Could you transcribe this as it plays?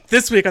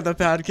This week on the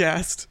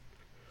podcast,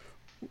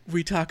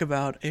 we talk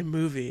about a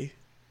movie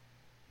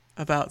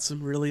about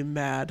some really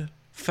mad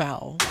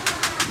foul.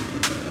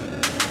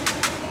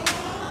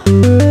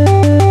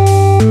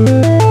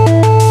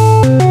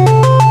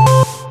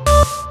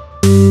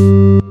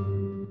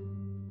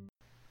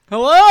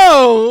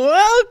 Hello,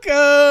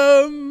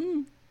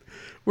 welcome.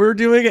 We're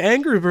doing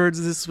Angry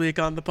Birds this week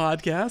on the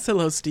podcast.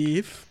 Hello,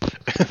 Steve.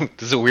 This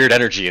is a weird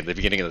energy at the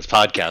beginning of this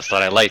podcast,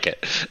 but I like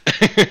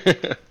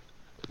it.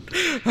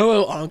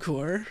 Hello,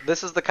 Encore.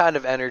 This is the kind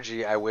of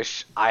energy I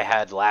wish I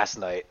had last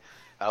night.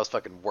 I was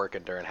fucking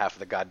working during half of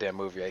the goddamn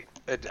movie.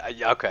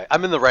 Okay,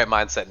 I'm in the right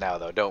mindset now,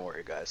 though. Don't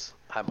worry, guys.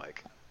 Hi,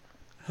 Mike.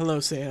 Hello,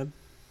 Sam.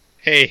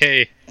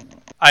 Hey.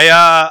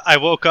 I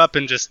woke up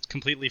and just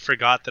completely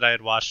forgot that I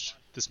had watched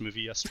this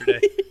movie yesterday.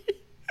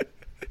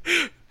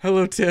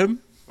 Hello,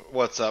 Tim.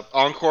 What's up?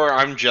 Encore,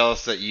 I'm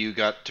jealous that you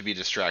got to be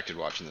distracted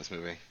watching this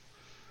movie.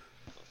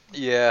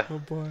 Yeah. Oh,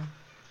 boy.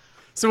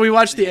 So we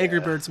watched the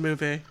Angry Birds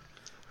movie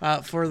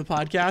for the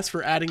podcast.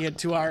 We're adding it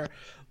to our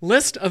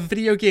list of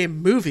video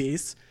game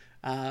movies.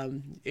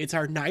 It's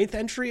our 9th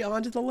entry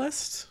onto the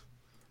list,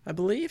 I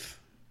believe.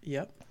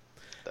 Yep.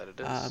 That it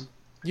is.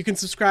 You can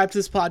subscribe to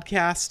this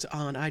podcast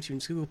on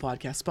iTunes, Google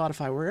Podcasts,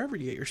 Spotify, wherever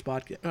you get your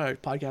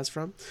podcast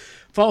from.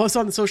 Follow us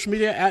on the social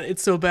media at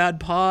It's So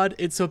Bad Pod.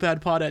 It's So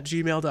Bad Pod at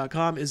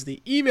gmail.com is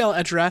the email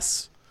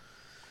address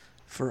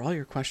for all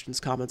your questions,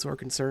 comments, or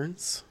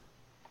concerns.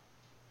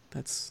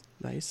 That's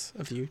nice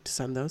of you to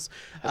send those.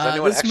 Has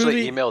anyone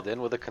actually emailed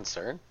in with a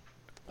concern?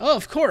 Oh,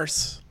 of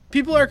course.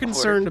 People are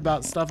concerned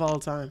about stuff all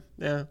the time.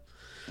 Yeah.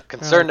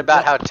 Concerned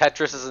about how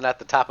Tetris isn't at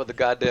the top of the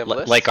goddamn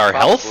list? Like our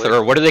health?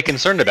 Or what are they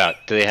concerned about?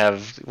 Do they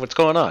have... What's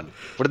going on?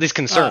 What are these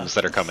concerns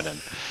that are coming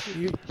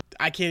in?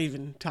 I can't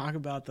even talk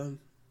about them.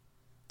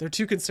 They're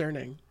too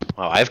concerning.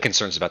 Well, I have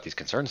concerns about these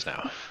concerns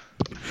now.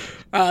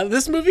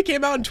 This movie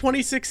came out in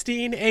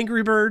 2016,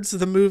 Angry Birds,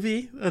 the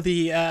movie.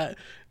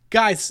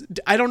 Guys,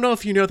 I don't know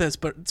if you know this,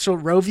 but so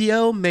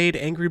Rovio made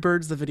Angry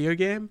Birds, the video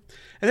game.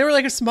 And they were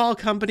like a small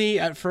company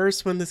at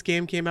first when this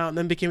game came out, and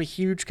then became a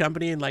huge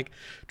company and like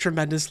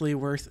tremendously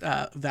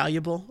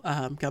valuable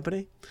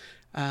company.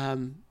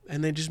 And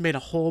they just made a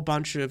whole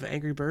bunch of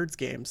Angry Birds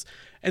games.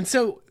 And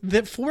so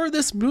for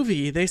this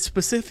movie, they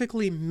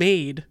specifically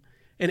made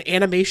an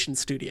animation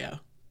studio.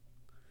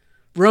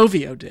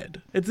 Rovio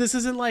did. This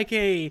isn't like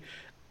a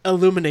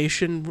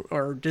Illumination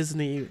or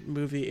Disney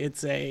movie.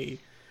 It's a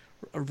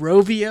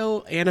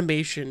Rovio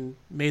Animation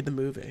made the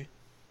movie.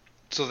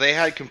 So they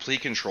had complete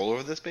control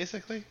over this,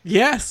 basically?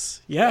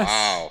 Yes.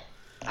 Wow.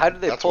 How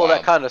did they pull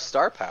that kind of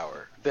star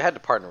power? They had to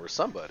partner with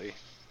somebody.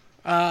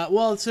 They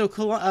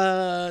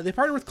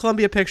partnered with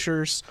Columbia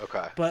Pictures.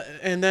 Okay.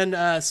 And then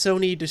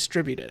Sony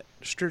distributed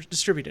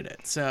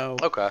it. So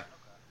okay.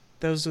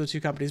 Those are the two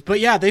companies. But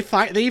yeah, they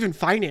even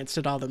financed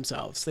it all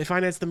themselves. They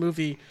financed the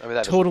movie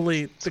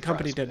totally. The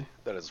company did.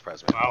 That does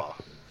surprise me. Wow.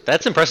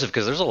 That's impressive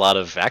because there's a lot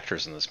of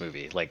actors in this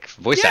movie, like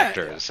voice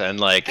actors, and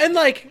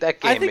that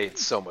game made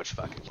so much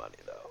fucking money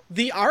though.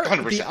 The art,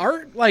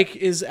 100%.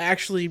 is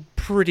actually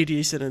pretty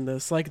decent in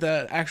this. Like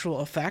the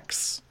actual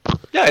effects.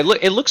 Yeah,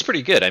 it looks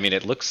pretty good. I mean,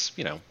 it looks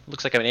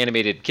like an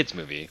animated kids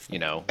movie,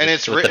 And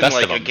it's written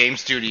like a game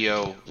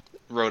studio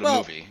wrote a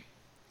movie.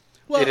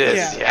 Well, it is.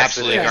 Yeah. Yes,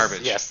 absolutely it is.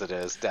 garbage. Yes, it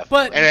is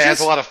definitely. And it has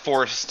a lot of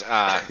forced.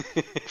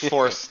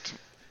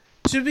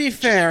 To be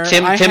fair,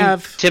 Tim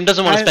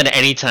doesn't want to spend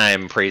any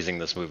time praising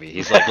this movie.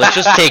 He's like, let's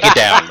just take it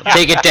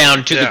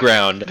down to the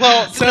ground.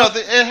 Well,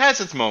 it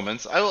has its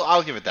moments.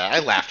 I'll give it that. I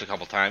laughed a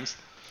couple times.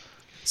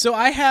 So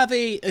I have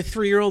a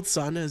 3-year-old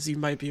son, as you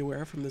might be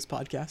aware from this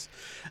podcast.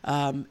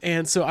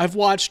 And so I've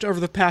watched over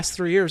the past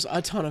 3 years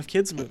a ton of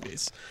kids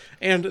movies.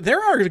 And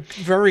there are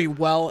very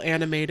well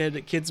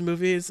animated kids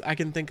movies. I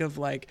can think of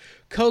like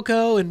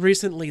Coco and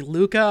recently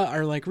Luca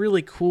are like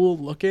really cool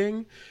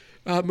looking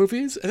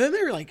movies. And then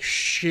there are like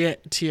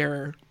shit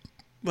tier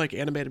like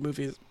animated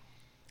movies.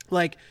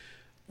 Like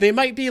they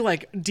might be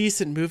like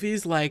decent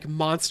movies like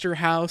Monster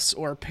House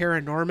or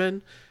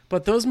Paranorman.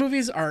 But those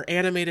movies are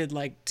animated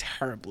like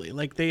terribly.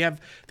 Like they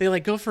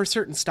like go for a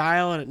certain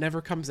style and it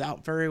never comes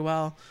out very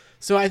well.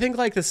 So I think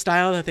like the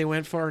style that they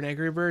went for in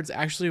Angry Birds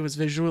actually was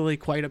visually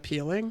quite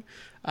appealing.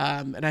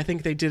 And I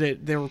think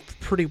they were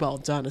pretty well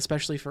done,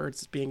 especially for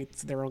it's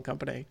their own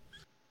company.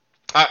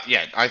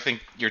 Yeah, I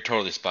think you're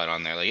totally spot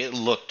on there. Like it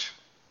looked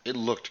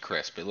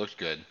crisp. It looked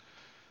good.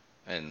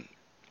 And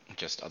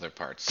just other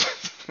parts.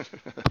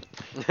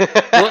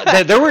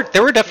 Well, there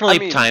were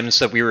definitely times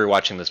that we were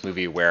watching this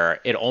movie where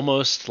it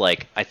almost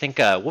like I think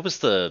what was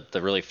the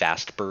really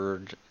fast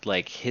bird,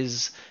 like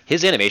his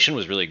animation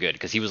was really good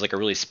because he was like a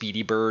really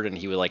speedy bird and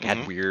he would like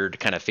had weird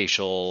kind of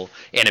facial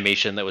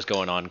animation that was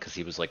going on because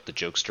he was like the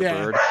jokester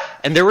bird.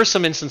 And there were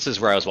some instances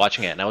where I was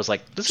watching it and I was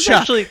like, this is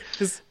Chuck. actually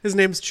His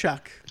name's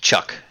Chuck.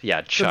 Chuck.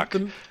 Yeah, Chuck.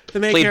 The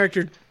main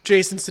character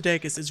Jason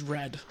Sudeikis is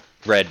Red.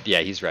 Red, yeah,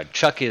 he's Red.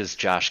 Chuck is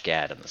Josh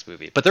Gad in this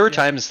movie. But there were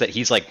times that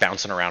he's like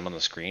bouncing around on the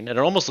screen, and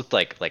it almost looked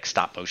like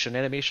stop motion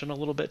animation a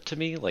little bit to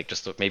me. Like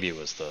maybe it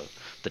was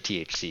the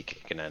THC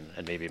kicking in,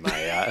 and maybe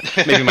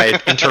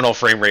my internal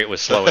frame rate was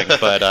slowing.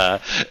 But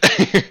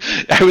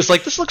I was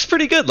like, this looks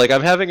pretty good. Like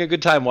I'm having a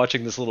good time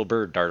watching this little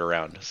bird dart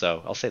around.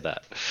 So I'll say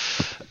that.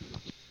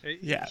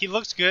 Yeah, he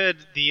looks good.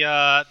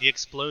 The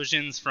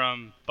explosions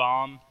from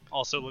Bomb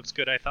also looks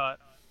good, I thought.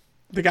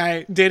 The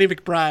guy Danny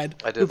McBride,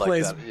 who like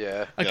plays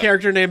that. a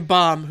character named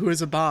Bomb, who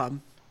is a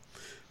bomb.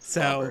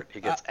 So Robert,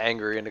 he gets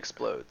angry and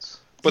explodes.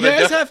 But they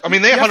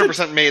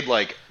 100% made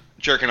like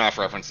jerking off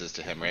references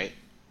to him, right?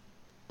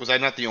 Was I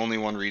not the only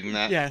one reading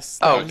that? Yes.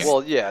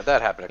 Well, yeah,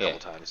 that happened a couple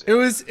times. Yeah.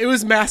 It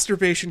was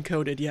masturbation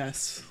coded,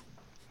 yes.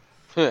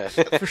 They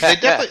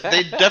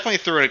definitely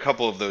threw in a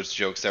couple of those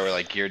jokes that were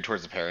like geared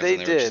towards the parents,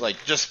 and they were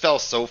just fell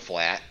so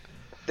flat.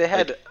 They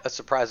had a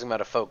surprising amount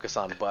of focus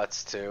on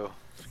butts too.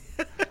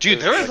 Dude,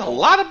 there was a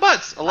lot of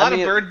butts. A lot of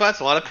bird butts,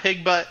 a lot of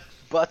pig butt.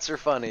 Butts are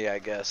funny, I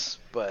guess,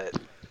 but...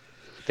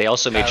 They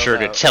also made sure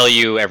to tell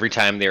you every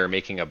time they were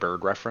making a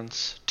bird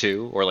reference,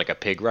 too, or like a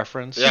pig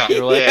reference. Yeah.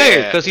 You're like,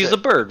 hey, because he's a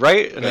bird,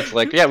 right? And it's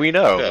like, yeah, we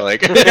know. Yeah.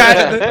 Like,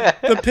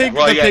 the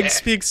pig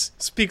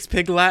speaks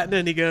pig Latin,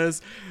 and he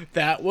goes,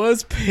 that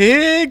was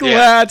pig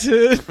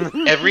Latin.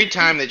 Every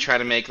time they try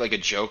to make like a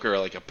joke or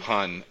like a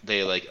pun,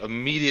 they like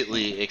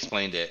immediately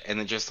explained it, and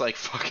then just like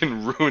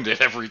fucking ruined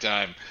it every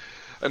time.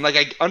 And like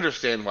I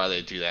understand why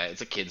they do that.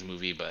 It's a kids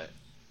movie, but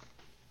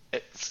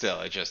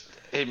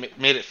it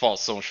made it fall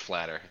so much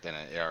flatter than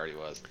it already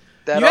was.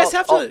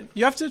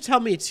 You have to tell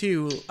me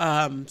too.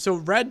 So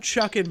Red,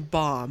 Chuck, and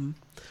Bomb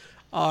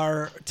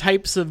are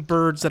types of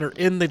birds that are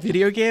in the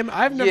video game.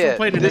 I've never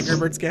played an Angry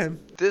Birds game.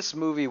 This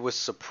movie was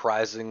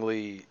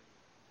surprisingly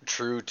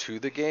true to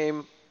the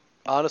game.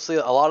 Honestly,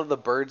 a lot of the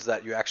birds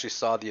that you actually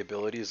saw the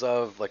abilities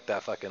of, like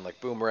that fucking like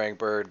boomerang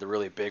bird, the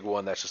really big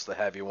one, that's just the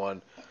heavy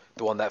one.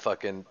 The one that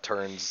fucking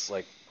turns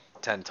like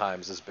 10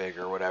 times as big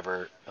or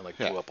whatever and like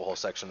blew up a whole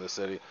section of the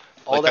city.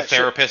 All like that the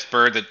therapist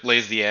bird that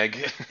lays the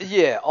egg.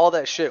 Yeah, all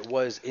that shit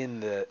was in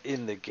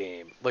the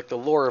game. Like the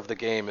lore of the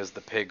game is the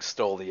pig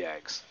stole the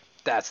eggs.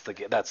 That's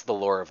the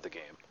lore of the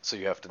game. So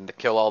you have to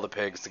kill all the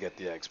pigs to get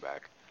the eggs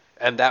back.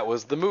 And that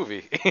was the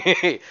movie.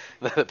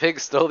 The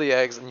pigs stole the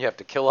eggs and you have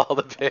to kill all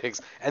the pigs,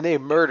 and they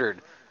murdered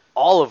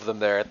all of them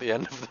there at the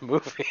end of the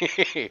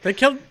movie. They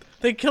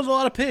killed a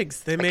lot of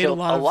pigs. They made a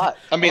lot.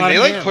 I mean, they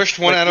like pushed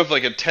one out of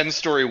like a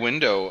 10-story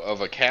window of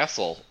a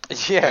castle.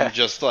 Yeah. And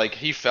just like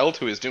he fell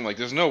to his doom. Like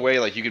there's no way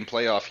like you can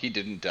play off he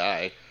didn't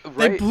die.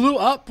 Right? They blew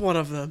up one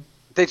of them.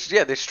 They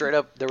straight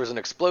up, there was an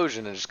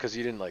explosion, and just because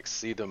you didn't like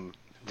see them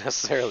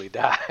necessarily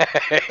die,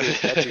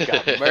 that you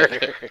got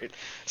murdered.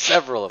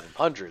 Several of them,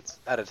 hundreds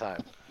at a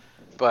time.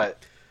 But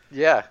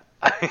yeah,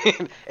 I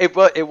mean,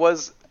 it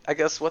was, I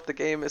guess, what the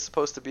game is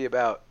supposed to be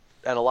about,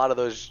 and a lot of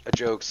those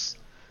jokes,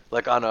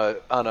 like on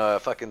a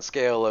fucking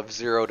scale of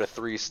 0 to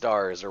 3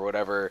 stars or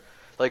whatever,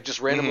 like just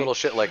random little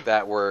shit like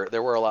that, where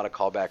there were a lot of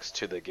callbacks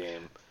to the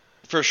game.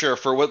 For sure,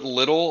 for what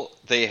little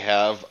they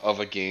have of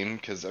a game,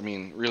 because I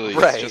mean, really,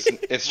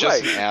 it's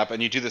just an app,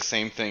 and you do the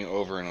same thing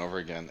over and over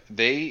again.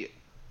 They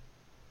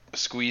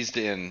squeezed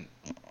in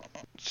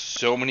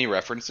so many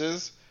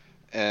references,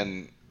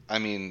 and I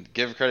mean,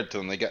 give credit to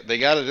them. They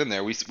got it in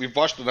there. We've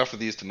watched enough of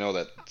these to know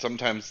that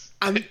sometimes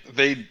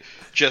they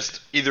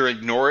just either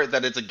ignore it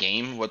that it's a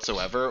game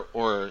whatsoever,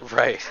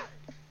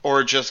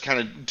 or just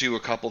kind of do a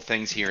couple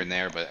things here and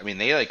there. But I mean,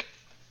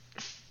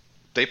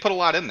 they put a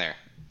lot in there.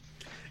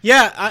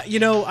 Yeah,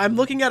 I'm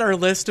looking at our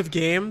list of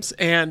games,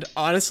 and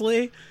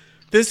honestly,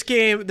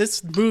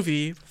 this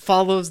movie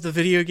follows the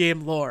video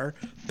game lore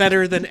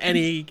better than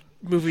any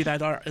movie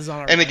that is on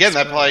our list. And again,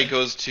 that probably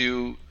goes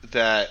to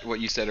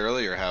what you said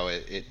earlier, how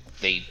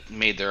they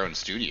made their own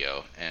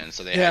studio, and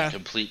so they had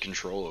complete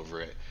control over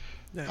it.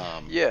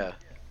 They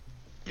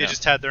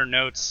just had their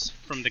notes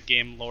from the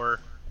game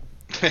lore,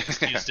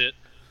 just used it.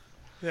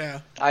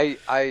 Yeah.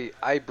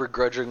 I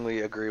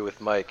begrudgingly agree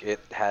with Mike. It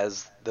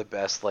has the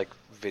best like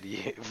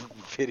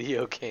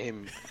video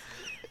game,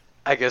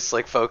 I guess,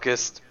 like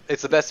focused.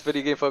 It's the best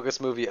video game focused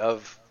movie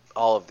of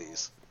all of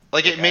these.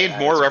 Like it made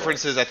more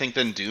references, I think,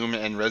 than Doom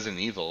and Resident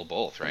Evil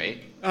both,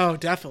 right? Oh,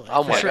 definitely.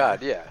 Oh my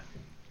god, yeah.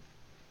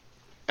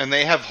 And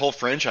they have whole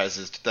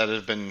franchises that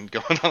have been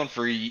going on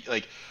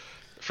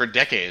for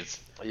decades.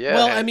 Yeah.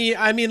 Well,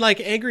 I mean,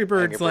 like Angry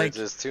Birds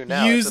is too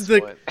now use use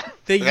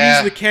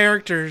the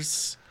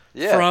characters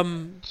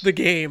from the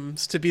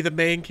games to be the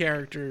main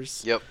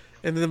characters. Yep.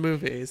 In the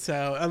movie.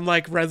 So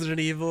unlike Resident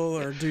Evil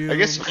or Doom, I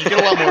guess you get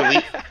a lot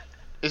more.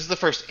 This is the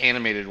first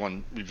animated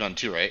one we've done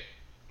too, right?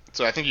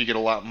 So I think you get a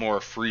lot more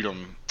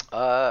freedom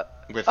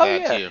with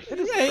that too. It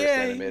is the first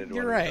animated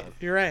you're one. Right.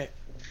 You're right.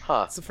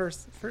 Huh? It's the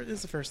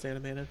first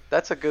animated.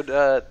 That's a good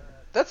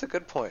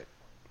point.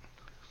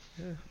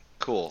 Yeah.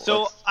 Cool.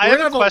 So I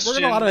have a question.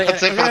 We're gonna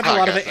have a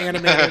lot of it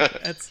animated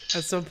at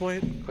some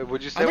point. Wait,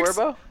 would you say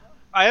Werbo?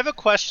 I have a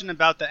question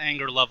about the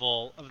anger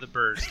level of the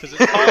birds, because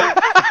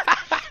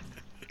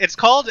it's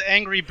called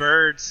Angry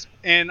Birds,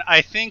 and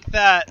I think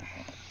that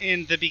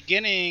in the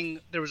beginning,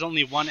 there was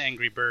only one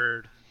Angry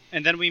Bird,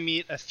 and then we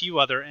meet a few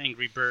other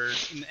Angry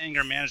Birds in the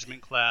anger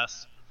management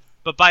class.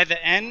 But by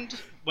the end,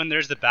 when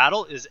there's the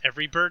battle, is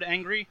every bird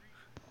angry?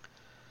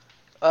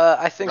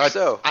 I think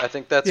so. I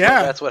think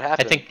that's what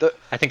happened.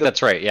 I think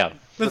that's right. Yeah.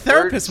 The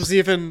therapist was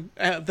even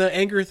the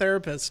angry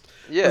therapist.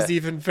 Was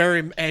even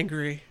very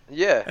angry.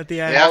 Yeah. At the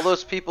end, all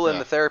those people in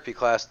the therapy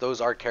class, those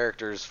are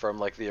characters from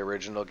like the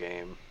original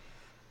game.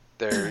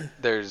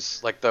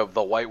 There's like the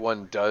white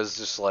one does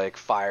just like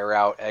fire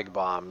out egg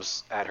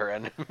bombs at her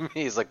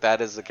enemies. Like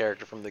that is the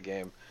character from the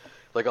game.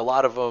 Like a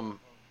lot of them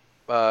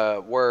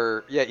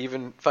were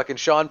even fucking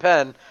Sean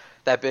Penn.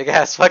 That big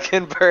ass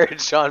fucking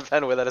bird, Sean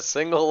Penn, without a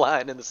single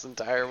line in this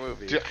entire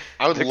movie. Dude,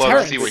 I would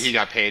love to see what he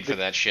got paid for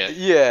that shit.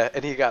 Yeah,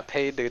 and he got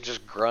paid to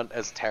just grunt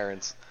as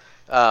Terrence.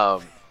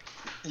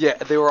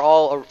 They were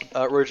all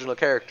original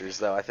characters,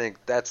 though. I think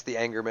that's the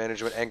anger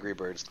management Angry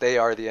Birds. They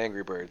are the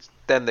Angry Birds.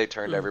 Then they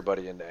turned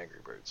everybody into Angry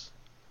Birds.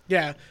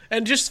 Yeah,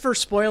 and just for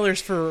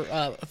spoilers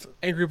for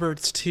Angry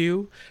Birds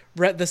 2,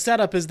 the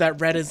setup is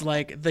that Red is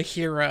like the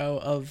hero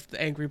of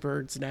the Angry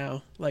Birds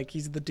now. Like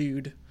he's the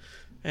dude.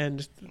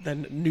 And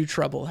then new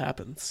trouble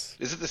happens.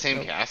 Is it the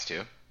same cast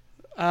too?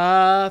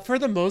 For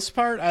the most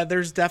part,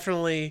 there's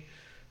definitely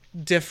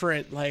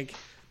different like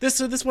this.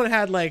 So this one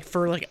had like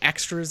for like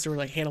extras, there were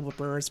like Hannibal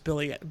Buress,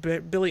 Billy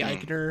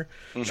Eichner,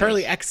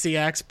 Charlie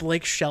XCX,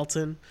 Blake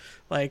Shelton.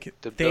 Like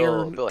did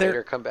Bill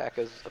Hader come back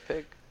as a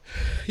pig?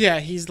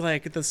 Yeah, he's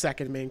like the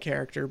second main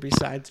character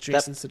besides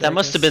Jason Sudeikis. That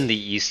must have been the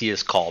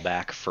easiest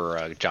callback for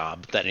a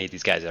job that any of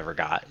these guys ever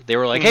got. They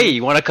were like, "Hey,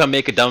 you want to come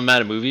make a dumb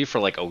amount of movie for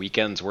like a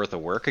weekend's worth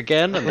of work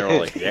again?" And they were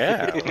like,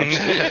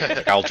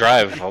 "Yeah, I'll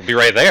drive. I'll be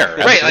right there."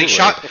 Right, like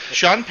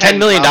Sean Penn. $10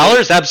 million?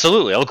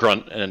 Absolutely, I'll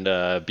grunt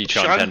and beat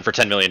Sean Penn for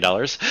 $10 million.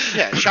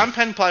 Yeah, Sean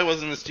Penn probably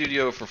was in the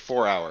studio for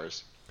 4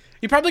 hours.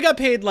 He probably got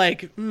paid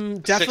like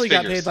definitely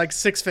got paid like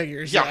 6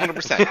 figures. Yeah,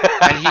 100%.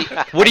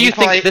 And what do you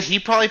think? He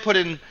probably put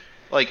in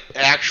like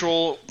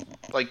actual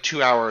like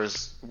 2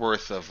 hours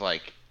worth of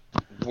like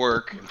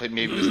work,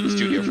 maybe was in the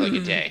studio for like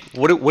a day.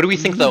 What do we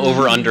think the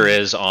over under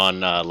is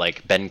on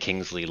like Ben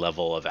Kingsley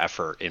level of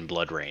effort in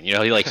Blood Rain? You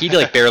know, he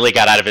barely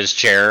got out of his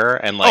chair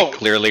and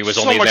clearly was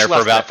only there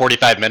for about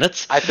 45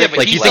 minutes. I think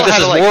you think this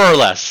is more or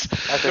less?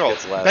 I think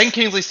it's less. Ben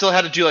Kingsley still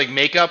had to do like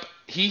makeup.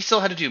 He still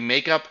had to do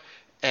makeup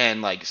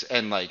and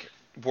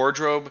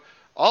wardrobe.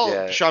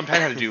 All Sean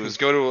Penn had to do was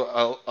go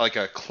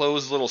to a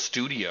closed little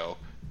studio.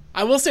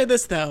 I will say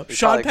this though,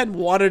 Sean Penn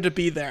wanted to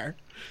be there.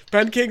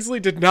 Ben Kingsley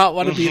did not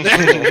want to be there.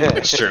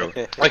 It's true.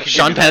 Like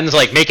Sean Penn's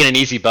like making an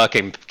easy buck,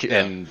 and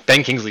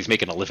Ben Kingsley's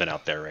making a living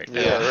out there right now.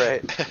 Yeah,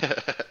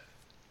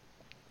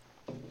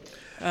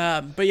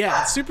 right. But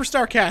yeah,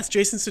 superstar cast.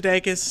 Jason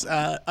Sudeikis,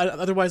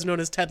 otherwise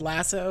known as Ted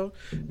Lasso,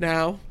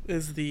 now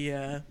is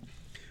the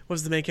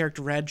was the main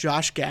character. Red.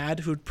 Josh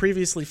Gad, who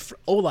previously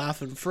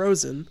Olaf in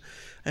Frozen.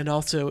 And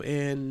also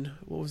in,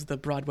 what was the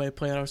Broadway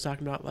play that I was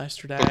talking about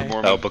yesterday?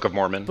 Book of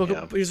Mormon.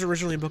 He was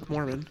originally in Book of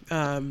Mormon.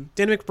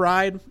 Danny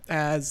McBride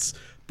as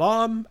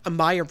Baum.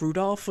 Maya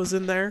Rudolph was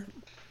in there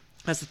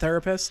as the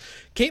therapist.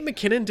 Kate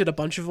McKinnon did a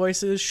bunch of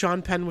voices.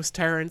 Sean Penn was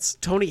Terrence.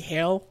 Tony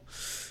Hale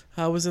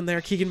was in there.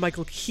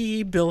 Keegan-Michael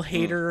Key, Bill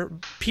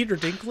Hader, Peter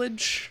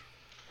Dinklage.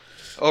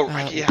 Oh,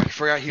 yeah, I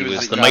forgot he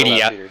was the Mighty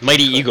Eagle.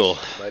 Mighty Eagle.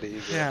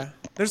 Yeah,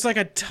 there's like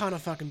a ton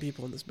of fucking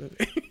people in this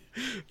movie.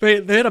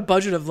 But they had a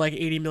budget of like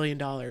 $80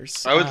 million.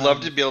 I would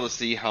love to be able to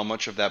see how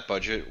much of that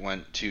budget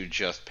went to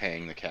just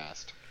paying the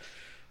cast.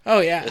 Oh,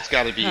 yeah. It's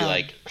got to be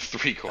like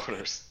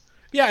 3/4.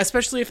 Yeah,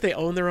 especially if they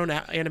own their own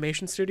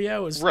animation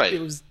studio. It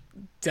was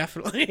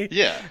definitely...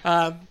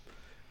 Yeah.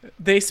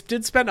 They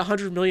did spend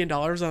 $100 million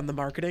on the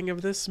marketing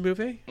of this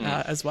movie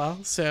as well.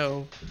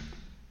 So...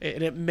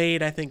 And it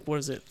made, I think, what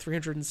is it,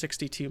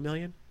 $362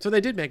 million? So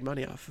they did make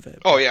money off of it.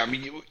 Oh, yeah. I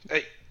mean,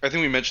 I think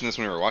we mentioned this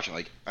when we were watching.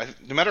 Like,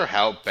 no matter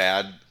how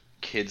bad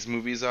kids'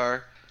 movies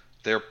are,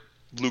 they're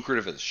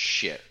lucrative as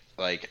shit.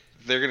 Like,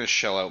 they're going to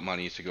shell out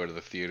money to go to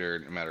the theater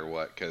no matter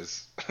what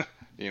because,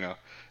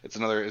 it's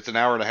an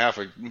hour and a half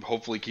of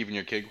hopefully keeping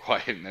your kid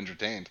quiet and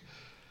entertained.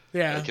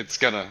 Yeah. Like, it's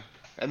going to...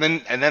 And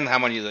then how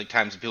many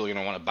times people are going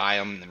to want to buy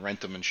them and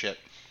rent them and shit.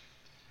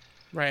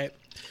 Right.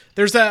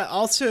 There's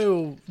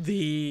also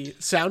the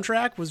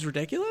soundtrack was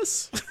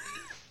ridiculous.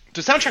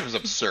 The soundtrack was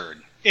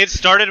absurd. It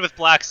started with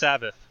Black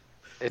Sabbath.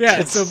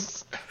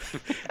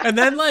 And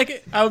then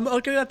I'm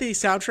looking at the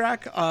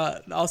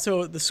soundtrack.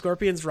 Also, the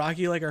Scorpions "Rock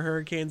You Like a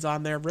Hurricane's"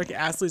 on there. Rick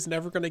Astley's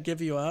 "Never Gonna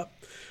Give You Up."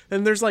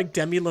 Then there's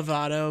Demi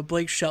Lovato,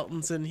 Blake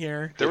Shelton's in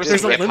here. There's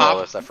a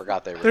I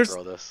forgot they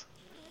wrote this.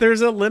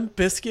 There's a Limp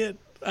Bizkit.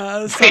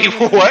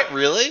 Wait, what?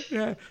 Really?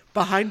 Yeah.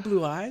 Behind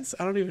Blue Eyes.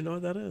 I don't even know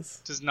what that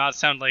is. Does not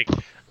sound like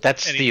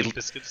that's any Limp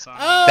Bizkit song.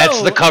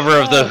 That's the cover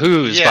of the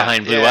Who's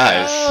Behind Blue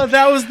Eyes. Oh,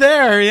 that was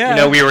there.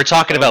 Yeah. We were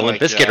talking about Limp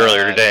Bizkit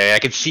earlier today. I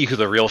could see who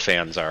the real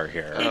fans are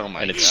here. Oh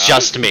my and it's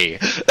just me.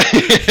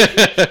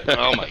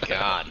 Oh my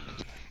god.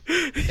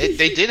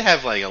 They did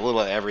have a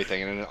little of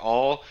everything, and it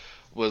all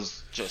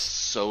was just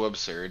so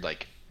absurd.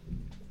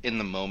 In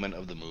the moment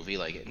of the movie,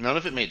 none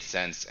of it made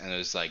sense, and it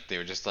was they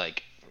were just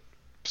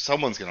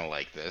someone's gonna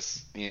like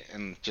this,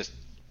 and just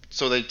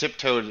so they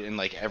tiptoed in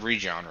like every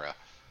genre.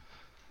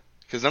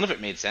 Because none of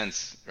it made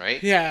sense,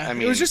 right? Yeah, I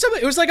mean,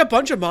 it was like a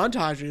bunch of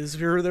montages.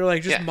 They're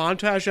like just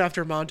montage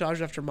after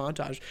montage after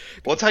montage.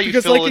 Well, it's how you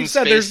because, fill like in you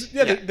said,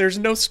 space. there's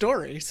no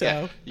story.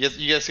 So you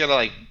just gotta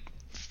like,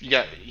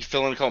 you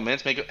fill in a couple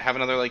minutes, have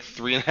another like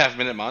 3.5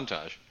 minute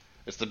montage.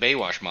 It's the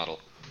Baywatch model.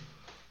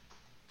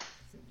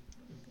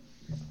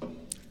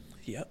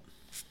 Yep.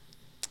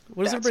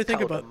 What does everybody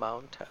think about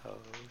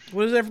montage?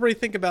 What does everybody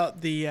think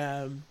about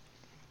the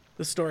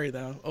story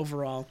though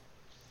overall?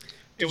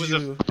 It was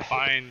a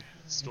fine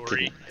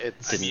story.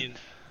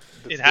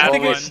 It had the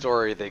one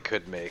story they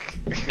could make.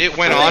 It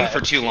went on for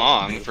too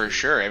long, for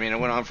sure. I mean, it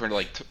went on for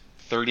like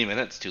 30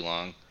 minutes too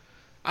long.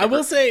 I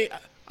will say,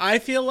 I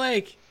feel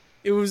like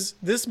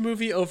this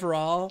movie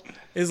overall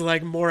is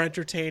like more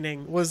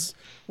entertaining. Was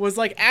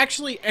like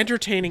actually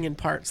entertaining in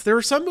parts. There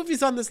were some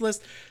movies on this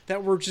list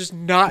that were just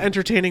not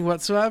entertaining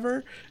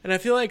whatsoever, and I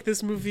feel like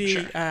this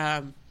movie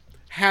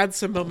had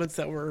some moments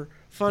that were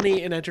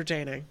funny and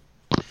entertaining.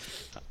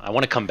 I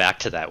want to come back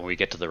to that when we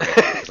get to the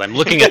ranking, because I'm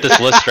looking at this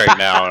list right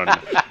now, and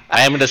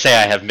I am going to say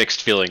I have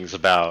mixed feelings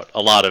about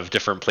a lot of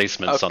different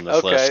placements on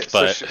this list.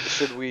 But so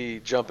should we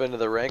jump into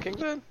the ranking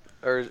then,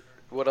 or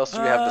what else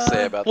do we have to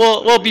say about?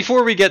 Well,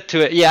 before we get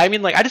to it, yeah, I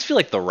mean, like, I just feel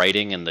like the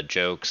writing and the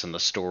jokes and the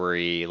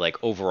story,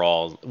 like,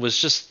 overall, was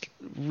just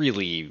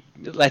really.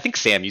 I think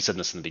Sam, you said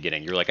this in the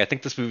beginning. You're like, I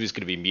think this movie is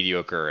going to be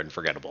mediocre and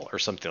forgettable, or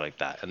something like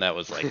that, and that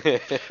was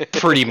like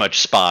pretty much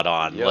spot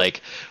on. Yep.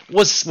 Like,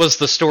 was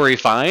the story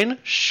fine?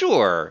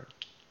 Sure.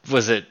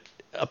 Was it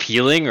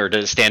appealing, or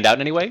did it stand out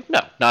in any way?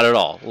 No, not at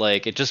all.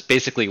 Like, it just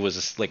basically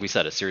was, like we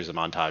said, a series of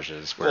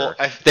montages where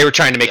they were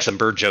trying to make some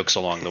bird jokes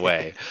along the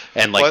way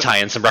and like tie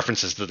in some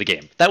references to the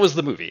game. That was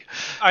the movie.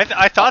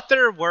 I thought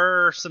there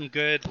were some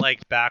good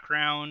like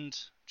background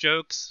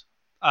jokes.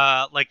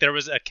 Like there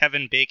was a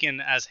Kevin Bacon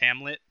as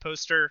Hamlet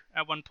poster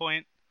at one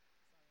point.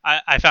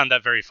 I found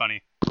that very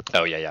funny.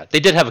 Oh yeah. They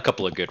did have a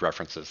couple of good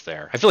references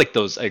there. I feel like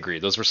I agree.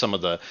 Those were some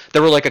of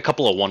there were like a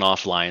couple of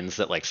one-off lines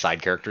that like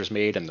side characters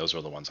made, and those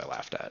were the ones I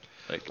laughed at.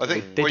 Like, I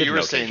think what you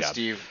were saying,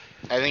 Steve,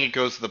 I think it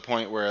goes to the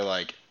point where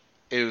like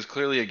it was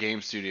clearly a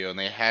game studio and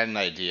they had an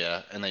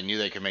idea and they knew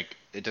they could make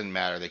it didn't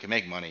matter, they could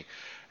make money.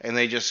 And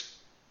they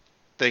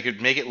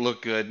could make it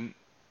look good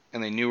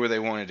and they knew where they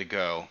wanted to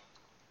go,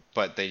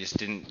 but they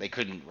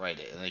couldn't write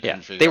it and they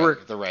couldn't figure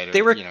out the writer,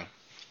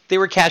 They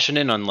were cashing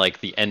in on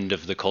like the end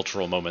of the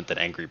cultural moment that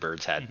Angry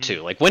Birds had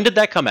too. Like, when did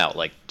that come out?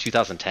 Like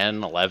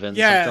 2010, 11,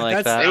 something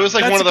like that. It was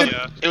like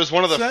it was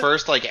one of the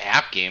first like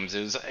app games.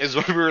 It was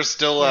when we were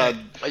still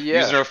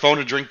using our phone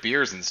to drink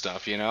beers and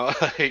stuff,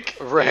 like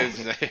right.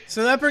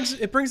 So that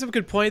brings up a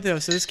good point though.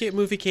 So this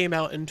movie came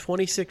out in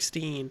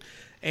 2016,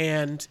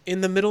 and in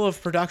the middle of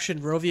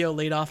production, Rovio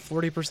laid off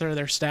 40% of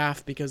their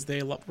staff because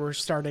they were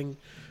starting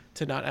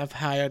to not have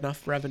high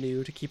enough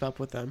revenue to keep up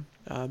with them.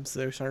 So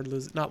they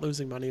started not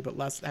losing money, but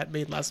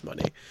made less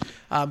money.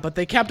 But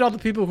they kept all the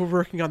people who were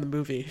working on the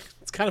movie.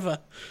 It's kind of a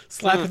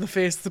slap in the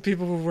face to the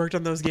people who worked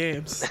on those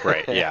games.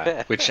 Right,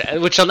 yeah. Which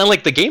and then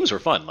like the games were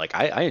fun. Like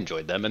I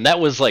enjoyed them, and that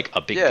was like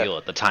a big deal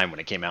at the time when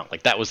it came out.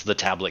 Like that was the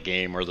tablet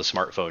game or the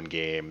smartphone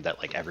game that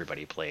like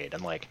everybody played.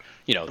 And like,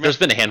 there's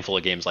been a handful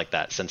of games like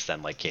that since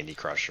then, like Candy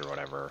Crush or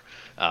whatever.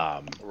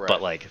 Right.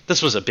 But like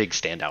this was a big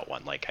standout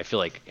one. Like I feel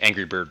like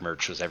Angry Bird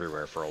merch was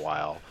everywhere for a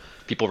while.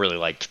 People really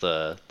liked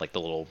the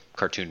little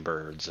cartoon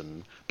birds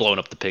and blowing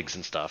up the pigs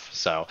and stuff.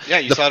 So yeah,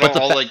 you saw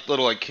all like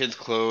little like kids'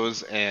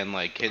 clothes and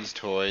like kids'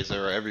 toys. They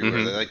were everywhere.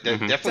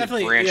 Mm-hmm. They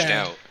definitely branched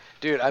out.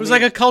 Dude, it was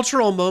like a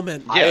cultural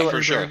moment. Yeah,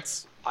 for sure.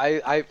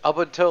 I up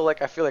until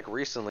like I feel like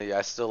recently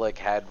I still like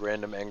had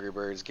random Angry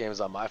Birds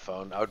games on my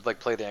phone. I would like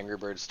play the Angry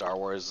Birds Star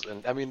Wars,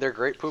 and I mean they're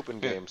great pooping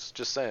games.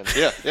 Just saying.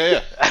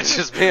 Yeah.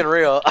 Just being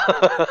real.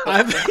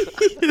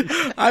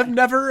 I've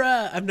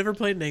never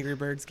played an Angry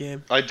Birds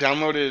game. I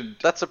downloaded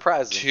that's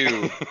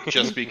surprising 2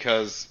 just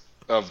because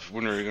of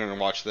when we were going to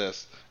watch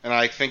this, and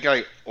I think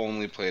I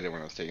only played it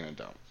when I was taking it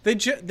down. They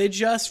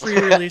just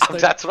re-released.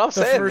 That's what I'm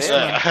saying. First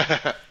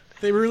one.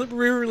 They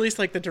re-released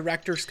like the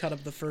director's cut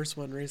of the first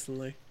one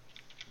recently.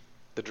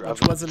 The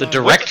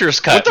director's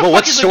cut.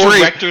 What story? The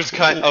director's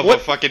cut of a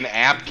fucking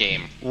app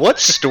game. What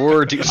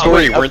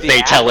story weren't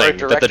they telling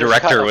that the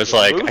director was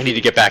like, I need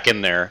to get back in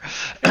there?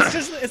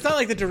 It's not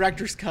like the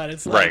director's cut.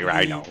 It's like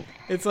right. I know.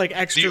 It's like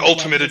extra. The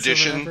ultimate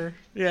edition.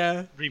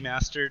 Yeah.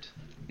 Remastered.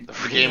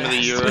 The game of the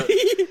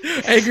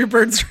year. Angry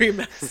Birds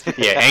remastered.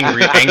 Yeah,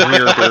 angrier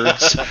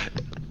birds.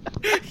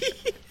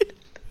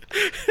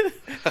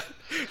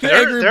 There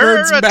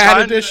are a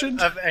ton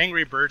of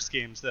Angry Birds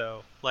games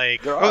though.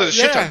 Like there's a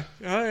shit ton.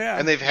 Oh yeah.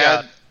 And they've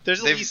had there's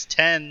at least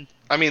 10.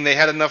 I mean, they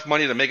had enough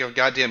money to make a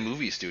goddamn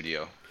movie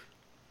studio.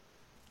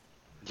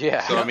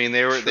 Yeah. So I mean,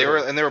 they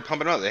were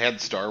pumping out. They had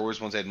Star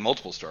Wars ones. They had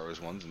multiple Star Wars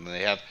ones, and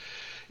they have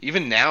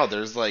even now.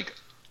 There's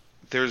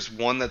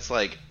one that's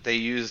like they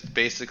used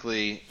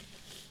basically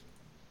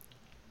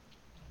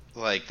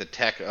like the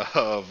tech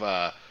of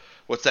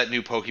what's that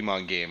new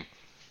Pokemon game?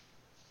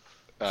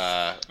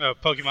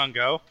 Pokemon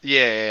Go.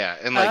 Yeah,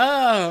 and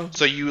like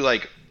so you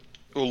like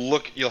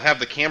you'll have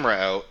the camera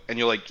out, and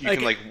you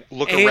can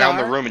look AR? around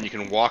the room, and you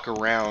can walk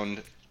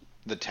around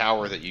the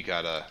tower that you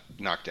gotta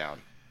knock down,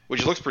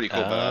 which looks pretty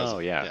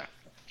cool. Yeah.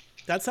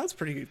 That sounds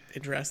pretty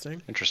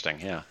interesting. Interesting,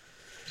 yeah.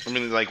 I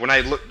mean, like when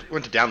I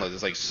went to download,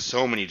 there's like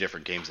so many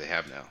different games they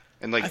have now,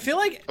 and like I feel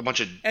like a bunch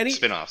of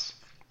spin-offs.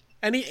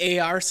 Any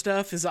AR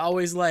stuff is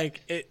always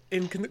like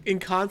in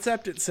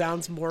concept. It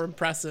sounds more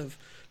impressive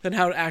than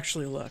how it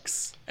actually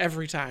looks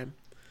every time.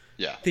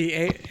 Yeah.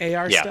 The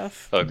AR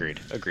stuff. Oh,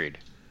 agreed.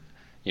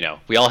 You know,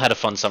 we all had a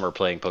fun summer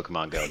playing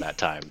Pokemon Go that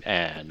time,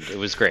 and it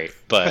was great.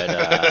 But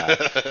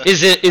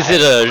is it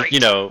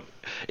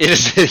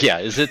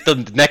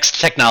the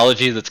next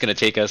technology that's going to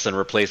take us and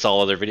replace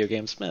all other video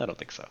games? I don't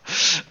think so.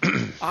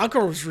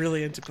 Encore was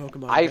really into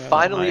Pokemon I Go.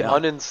 finally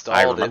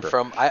uninstalled it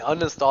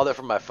uninstalled it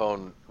from my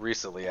phone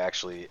recently,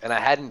 actually, and I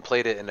hadn't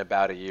played it in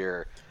about a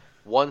year.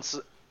 Once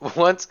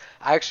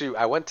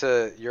I went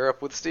to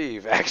Europe with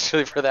Steve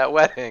actually for that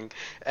wedding,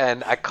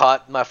 and I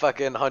caught my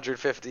fucking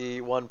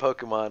 151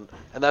 Pokemon,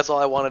 and that's all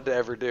I wanted to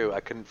ever do. I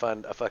couldn't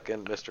find a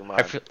fucking Mr.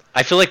 Mime.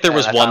 I feel like there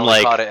was one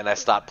I caught it and I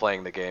stopped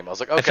playing the game. I was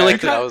like, okay, I feel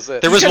like that was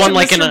it. There was one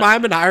like Mr.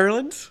 Mime in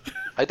Ireland.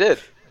 I did.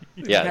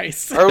 Yeah.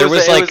 Nice. There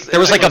was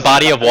like a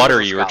body of water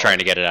you were trying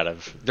to get it out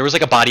of. There was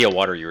like a body of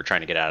water you were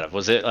trying to get out of.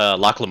 Was it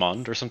Lac Le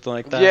Monde or something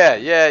like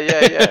that?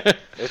 Yeah.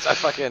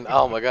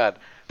 Oh my god.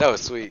 That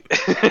was sweet.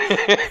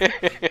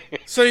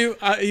 So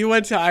you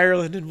went to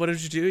Ireland, and what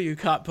did you do? You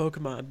caught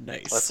Pokemon.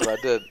 Nice. That's what I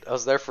did. I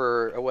was there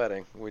for a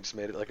wedding. We just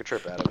made it like a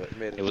trip out of it.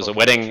 It was a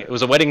wedding. It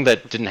was a wedding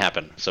that didn't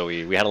happen. So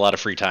we had a lot of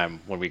free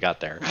time when we got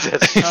there.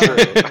 That's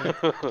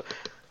true.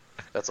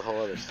 That's a whole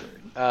other story.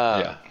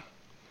 Yeah.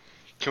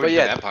 Can we do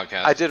that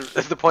podcast? I did.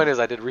 The point is,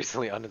 I did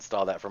recently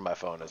uninstall that from my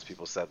phone, as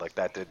people said. Like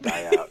that did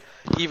die out.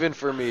 Even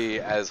for me,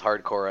 as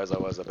hardcore as I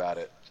was about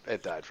it,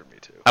 it died for me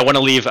too. I want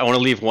to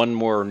leave one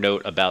more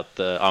note about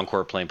the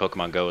Encore playing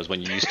Pokemon Go is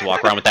when you used to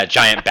walk around with that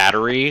giant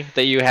battery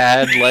that you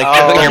had in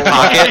your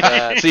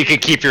pocket, so you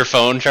could keep your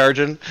phone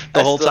charging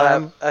the whole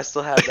time. I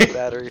still have that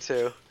battery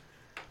too.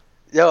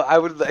 Yo, I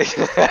would like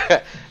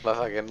my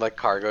fucking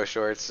cargo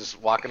shorts,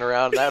 just walking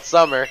around that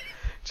summer.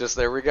 Just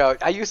there we go.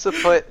 I used to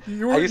put.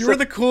 You were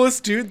the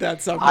coolest dude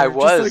that summer. I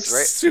was just,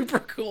 right. Super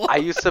cool. I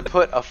used to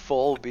put a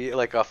full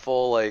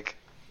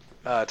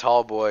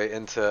tall boy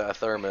into a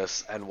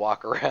thermos and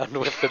walk around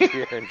with the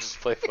beer and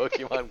just play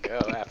Pokemon Go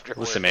afterwards.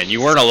 Listen, man,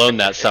 you weren't alone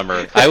that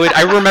summer.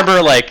 I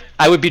remember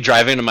I would be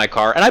driving in my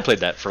car, and I played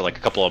that for like a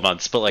couple of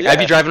months. But I'd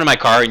be driving in my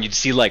car, and you'd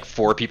see like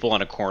 4 people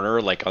on a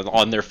corner, like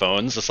on their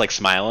phones, just like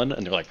smiling,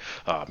 and they're like,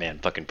 "Oh man,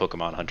 fucking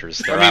Pokemon hunters!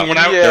 They're out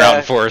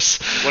in force."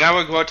 When I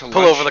would go out to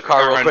pull over the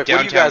car real quick.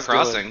 Downtown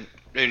Crossing,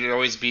 it'd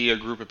always be a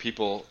group of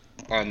people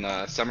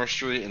on Summer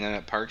Street and then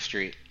at Park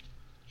Street.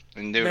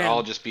 And they would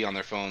all just be on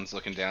their phones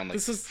looking down,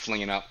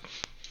 flinging up.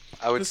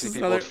 I would see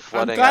people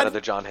flooding out of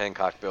the John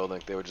Hancock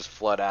building. They would just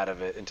flood out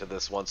of it into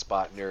this one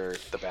spot near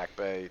the Back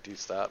Bay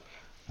D-Stop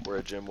where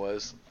a gym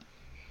was.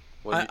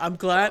 I'm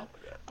glad.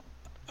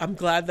 I'm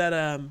glad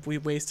that we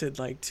wasted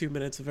like 2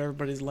 minutes of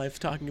everybody's life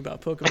talking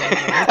about Pokemon Go.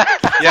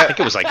 Yeah, I think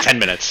it was like 10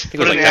 minutes.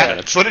 Put an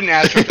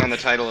asterisk on the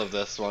title of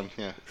this one.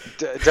 Yeah.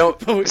 We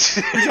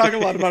talk a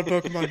lot about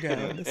Pokemon Go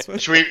in this one.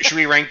 Should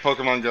we rank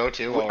Pokemon Go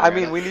too?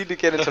 We need to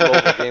get into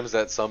mobile games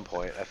at some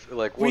point. I feel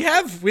like we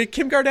have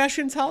Kim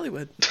Kardashian's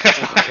Hollywood.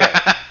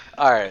 Okay.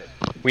 All right.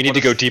 We need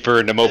to go deeper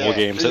into mobile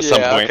games at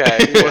some point.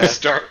 Okay. What a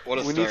start.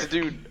 We need to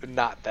do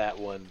not that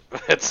one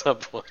at some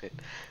point.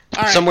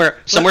 Right.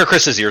 Somewhere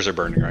Chris's ears are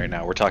burning right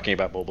now. We're talking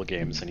about mobile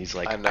games, and he's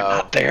like, "I'm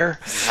not there."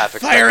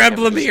 Fire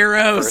Emblem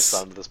Heroes.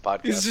 On this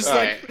podcast. He's just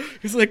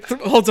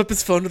holds up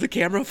his phone to the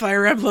camera.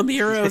 Fire Emblem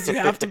Heroes. You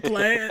have to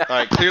play it. All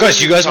right, guys,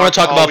 you guys want to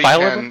talk about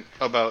Fire Emblem?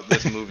 About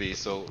this movie,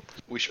 so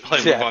we should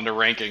probably move on to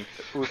ranking.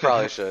 We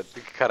probably should.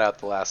 We could cut out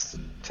the last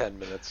 10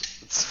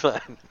 minutes. It's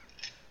fine.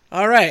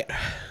 All right,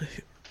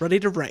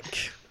 ready to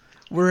rank.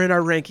 We're in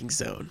our ranking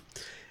zone,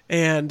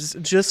 and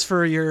just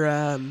for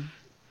your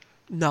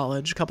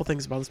knowledge, a couple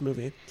things about this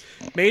movie.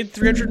 Made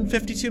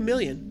 $352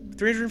 million.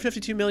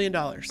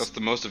 That's the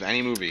most of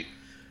any movie.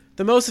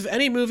 The most of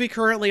any movie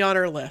currently on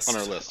our list.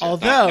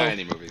 Although, not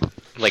any movie.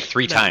 Like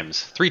 3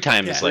 times. 3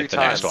 times is like the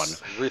next one.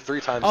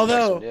 3 times.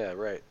 Although, the next one.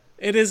 Yeah, right.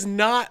 It is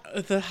not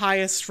the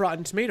highest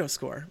Rotten Tomato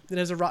score. It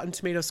has a Rotten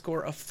Tomato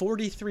score of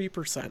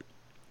 43%.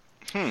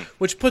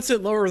 Which puts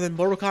it lower than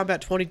Mortal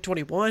Kombat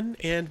 2021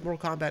 and Mortal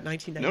Kombat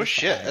 1995. No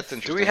shit, that's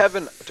interesting. Do we have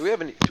an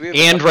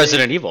and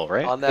Resident Evil,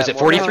 right? Is it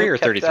 43 or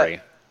 33?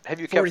 Have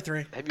you kept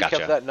 43. Have you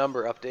kept that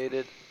number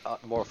updated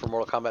more for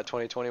Mortal Kombat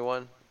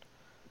 2021?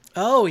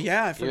 Oh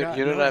yeah, I forgot.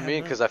 You know what I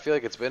mean? Because I feel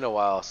like it's been a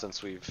while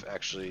since we've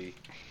actually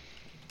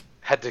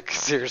had to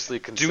seriously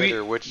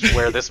consider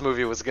where this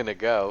movie was gonna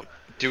go.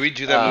 Do we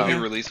do that movie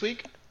release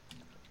week?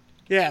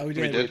 Yeah, we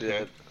did. We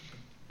did.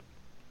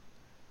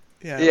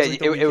 Yeah,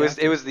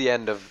 it was the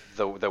end of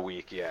the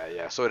week.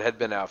 Yeah. So it had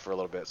been out for a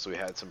little bit, so we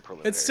had some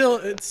preliminary. It's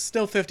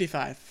still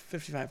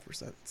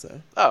 55%.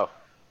 So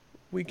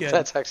we good.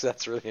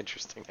 That's really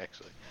interesting,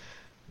 actually.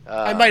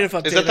 I might have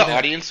updated. Is that the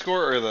audience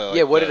score or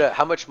the?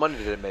 How much money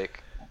did it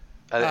make?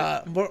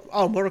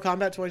 Mortal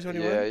Kombat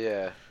 2021.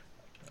 Yeah.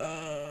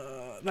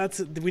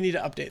 We need to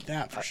update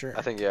that for sure.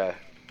 I think they're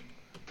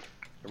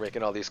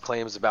making all these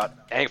claims about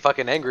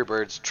fucking Angry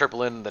Birds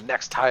tripling the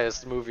next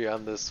highest movie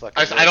on this fucking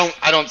list.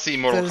 I don't see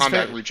Mortal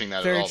Kombat reaching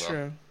that at all, true.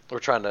 though. We're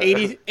trying to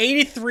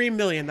 83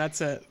 million. That's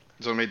it.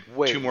 So it made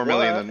Wait, 2 more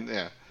million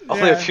than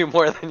only a few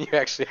more than you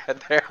actually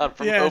had there on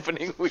from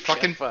opening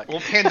weekend. Well,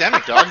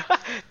 pandemic, dog.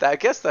 I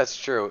guess that's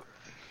true.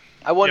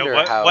 I wonder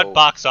what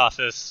box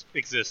office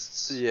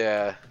exists.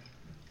 Yeah.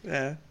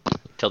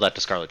 Tell that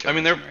to Scarlett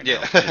Johansson. I mean,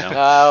 they're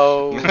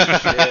Oh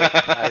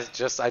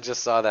shit! I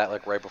just saw that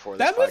like right before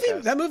this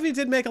podcast. That movie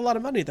did make a lot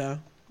of money though.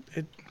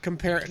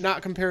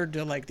 Not compared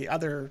to like the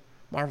other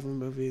Marvel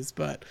movies,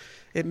 but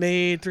it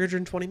made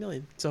 320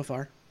 million so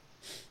far.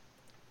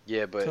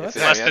 Yeah, but So if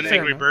that's Less than fair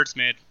Angry enough. Birds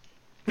made.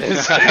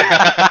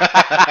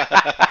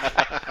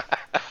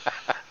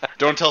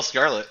 Don't tell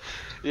Scarlett.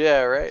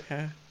 yeah, right.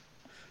 Yeah.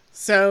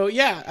 So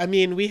yeah, I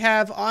mean, we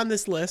have on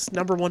this list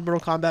number 1 Mortal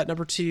Kombat,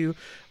 number 2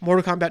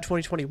 Mortal Kombat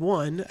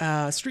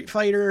 2021, Street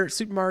Fighter,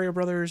 Super Mario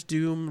Brothers,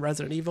 Doom,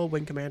 Resident Evil,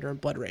 Wing Commander, and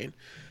Blood Rain.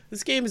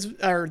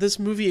 This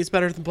movie is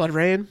better than Blood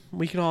Rain.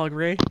 We can all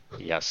agree.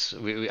 Yes.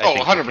 I think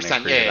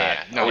 100%.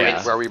 Yeah. No,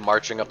 Are we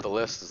marching up the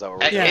list? Is that what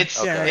we're Yeah.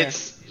 doing?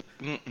 It's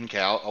okay.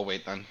 I'll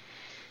wait then.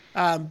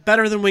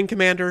 Better than Wing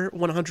Commander,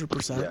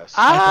 100%. Yes.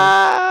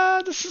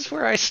 This is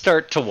where I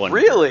start to wonder.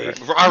 Really?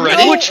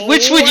 Already? Which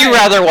would you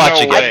rather watch No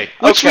again? way.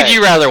 Which would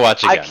you rather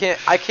watch again?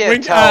 I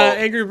can't tell.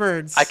 Angry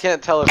Birds. I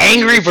can't tell if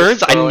Angry he's just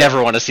Birds? I throwing-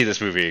 never want to see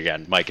this movie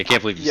again, Mike. I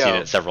can't believe you've Yo. seen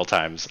it several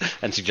times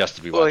and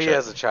suggested we watch Well, it. he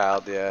has a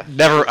child, yeah.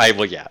 Never.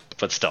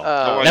 But still,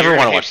 Well, never you're want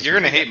to gonna watch. hate- You're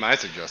gonna hate my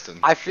suggestion.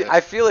 I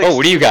feel like Oh,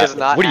 what do you Steve got? is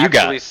not What do you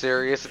got? actually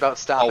serious about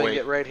stopping wait.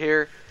 it right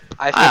here.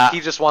 I think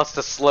he just wants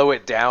to slow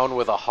it down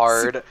with a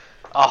hard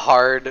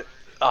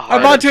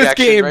I'm onto his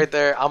objection game. right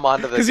there. I'm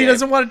onto the Because he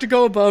doesn't want it to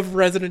go above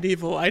Resident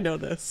Evil. I know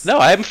this. No,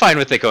 I'm fine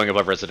with it going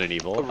above Resident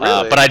Evil.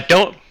 Really? But I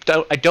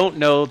don't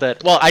know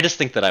that. Well, I just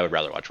think that I would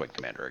rather watch Wing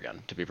Commander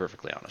again. To be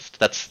perfectly honest,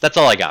 that's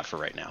all I got for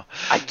right now.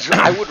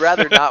 I would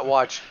rather not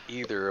watch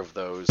either of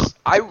those.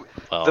 The movie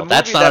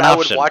that's not that an I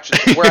would option.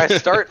 watch, where I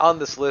start on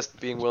this list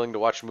being willing to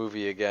watch a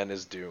movie again,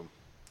 is Doom.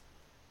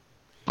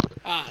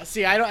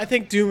 See, I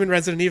think Doom and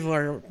Resident Evil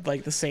are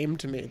like the same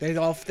to me.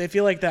 They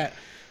feel like that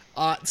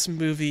aughts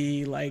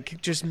movie,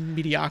 like just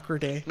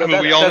mediocrity. I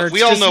mean, we Where all it's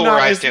know just where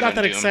I it's stand not on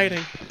that Doom.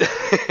 exciting.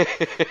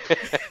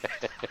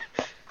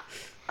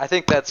 I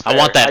think that's fair. I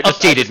want that I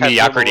just updated have them a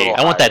mediocrity. little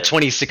I want that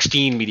higher.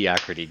 2016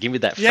 mediocrity. Give me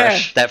that Yeah.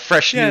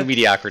 fresh Yeah. new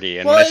mediocrity.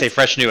 And Well, when I say it's-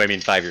 fresh new, I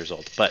mean 5 years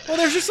old. But Well,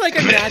 there's just like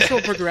a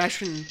natural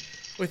progression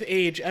with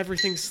age.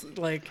 Everything's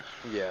like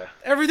Yeah.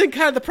 everything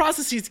kind of the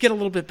processes get a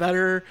little bit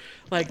better.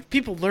 Like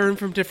people learn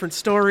from different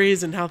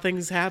stories and how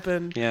things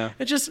happen. Yeah.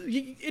 It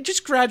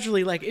just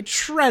gradually like it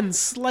trends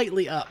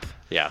slightly up.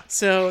 yeah,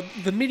 So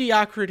the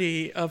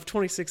mediocrity of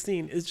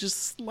 2016 is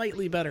just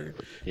slightly better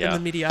Yeah. than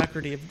the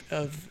mediocrity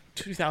of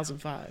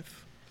 2005.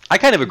 I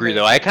kind of agree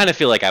though. I kind of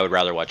feel like I would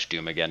rather watch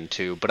Doom again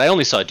too. But I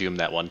only saw Doom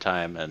that one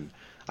time, and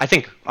I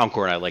think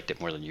Encore and I liked it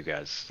more than you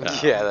guys.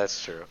 Yeah,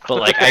 that's true. But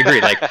like I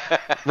agree, like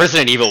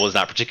Resident Evil was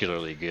not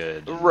particularly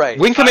good. Right.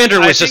 Wing Commander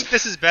I was think just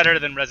this is better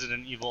than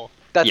Resident Evil.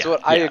 That's Yeah,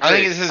 what I yeah. agree. I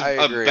think this is I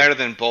agree. better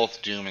than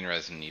both Doom and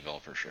Resident Evil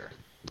for sure.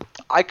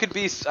 I could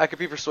be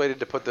persuaded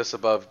to put this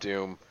above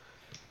Doom.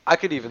 I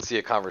could even see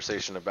a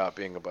conversation about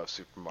being above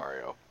Super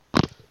Mario.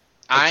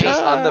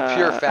 Just on the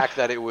pure fact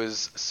that it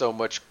was so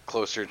much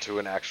closer to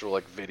an actual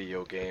like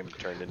video game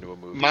turned into a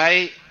movie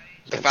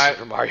than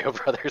Super Mario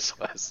Brothers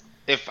was.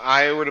 If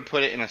I were to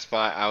put it in a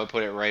spot, I would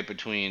put it right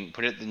between,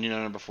 put it the new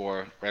number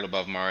 4, right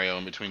above Mario,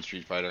 in between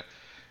Street Fighter.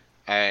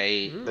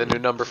 The new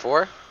number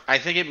 4? I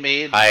think it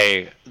made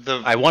I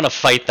want to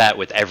fight that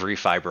with every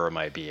fiber of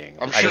my being.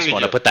 I'm I sure just you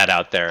want to do. put that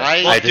out there.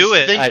 I just do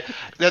it. think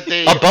that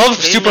they above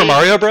they Super made-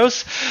 Mario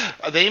Bros.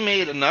 They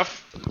made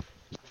enough,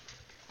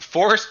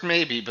 forced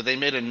maybe, but they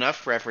made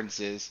enough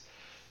references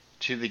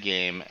to the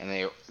game,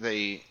 and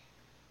they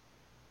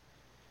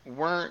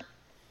weren't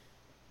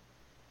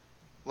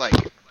like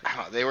I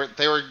don't know,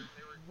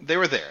 they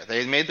were there.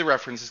 They made the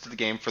references to the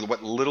game for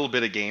what little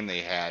bit of game they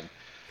had.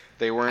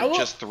 They weren't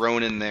just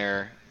thrown in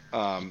there.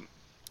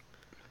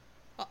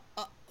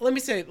 Let me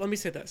say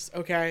this,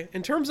 okay?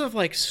 In terms of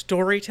like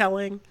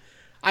storytelling,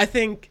 I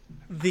think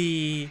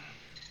the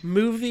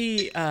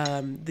movie,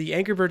 the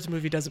Angry Birds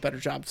movie, does a better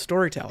job of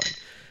storytelling.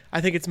 I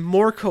think it's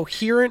more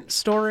coherent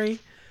story.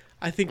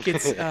 I think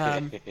it's,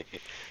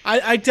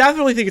 I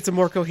definitely think it's a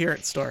more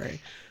coherent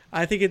story.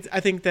 I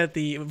think that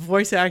the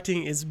voice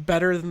acting is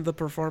better than the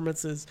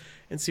performances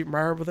in Super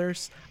Mario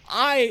Brothers.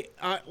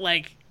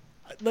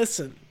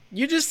 Listen.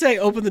 You just say,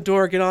 open the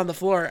door, get on the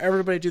floor,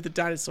 everybody do the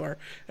dinosaur.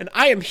 And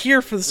I am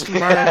here for the Super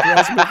Mario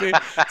Bros. Movie.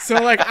 So,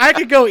 like, I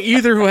could go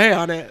either way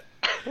on it.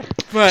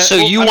 But So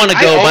you want to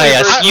go by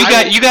us?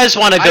 You guys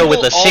want to go with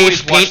a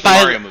safe paint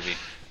by Mario movie.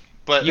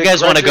 But you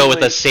guys want to go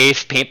with a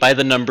safe,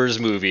 paint-by-the-numbers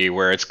movie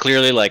where it's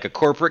clearly like a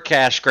corporate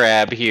cash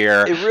grab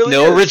here. It really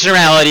no is.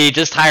 Originality,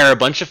 just hire a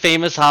bunch of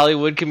famous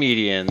Hollywood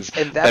comedians,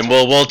 and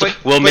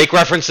we'll make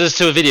references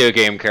to a video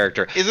game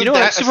character. You know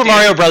what? Super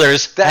Mario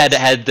Brothers had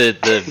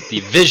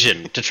the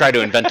vision to try to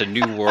invent a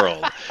new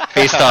world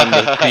based on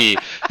the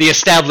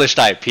established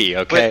IP.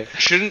 Okay. But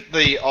shouldn't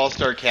the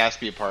all-star cast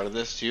be a part of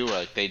this too?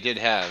 Like they did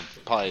have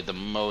probably the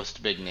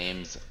most big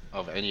names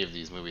of any of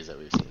these movies that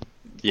we've seen.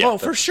 Yeah,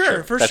 for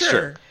sure.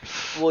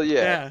 Well,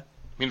 yeah. I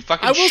mean,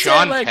 fucking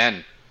Sean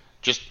Penn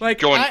just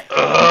going,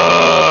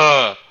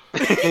 the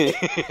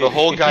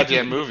whole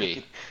goddamn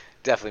movie.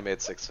 Definitely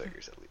made 6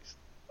 figures at least.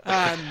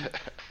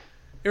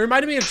 It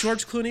reminded me of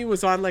George Clooney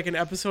was on like an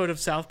episode of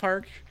South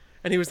Park,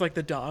 and he was like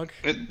the dog.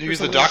 He was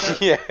the doctor.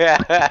 Yeah.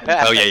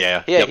 Oh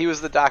yeah. Yeah, he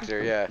was the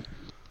doctor. Yeah.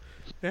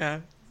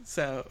 Yeah.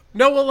 So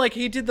like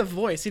he did the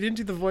voice. He didn't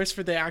do the voice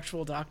for the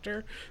actual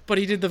doctor, but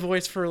he did the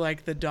voice for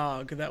like the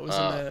dog that was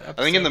in the episode.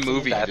 I think in the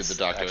movie he did the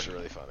doctor. That's actually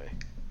really funny.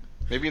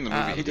 Maybe in the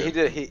movie he did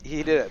it.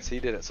 He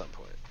did at some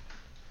point.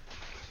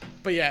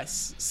 But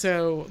yes,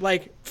 so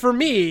like for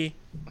me,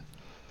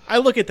 I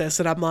look at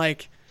this and I'm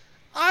like,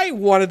 I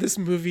wanted this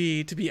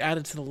movie to be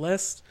added to the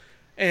list.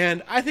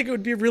 And I think it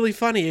would be really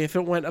funny if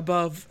it went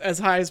above as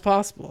high as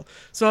possible.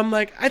 So I'm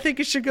like, I think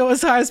it should go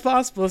as high as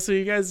possible. So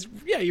you guys,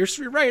 yeah, you're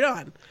right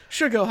on.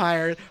 Should go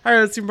higher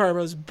than Super Mario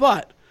Bros.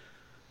 But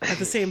at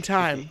the same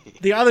time,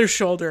 the other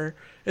shoulder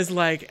is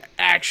like,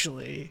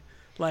 actually,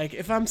 like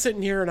if I'm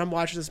sitting here and I'm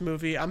watching this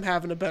movie, I'm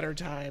having a better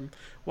time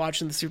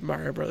watching the Super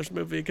Mario Brothers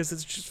movie because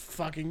it's just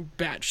fucking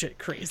batshit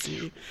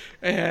crazy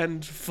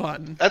and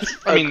fun. That's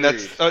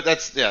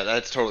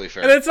totally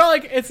fair. And it's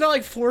not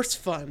like forced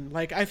fun.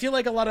 Like I feel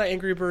like a lot of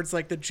Angry Birds,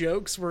 like the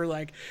jokes were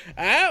like,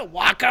 waka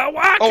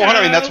waka. Oh,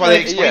 I mean that's why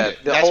they explained it.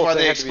 That's why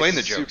they explained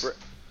the jokes.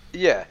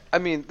 Yeah, I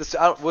mean,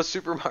 was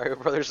Super Mario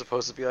Brothers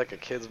supposed to be like a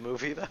kids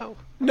movie though?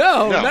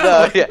 No.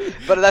 Yeah,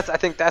 but I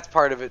think that's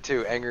part of it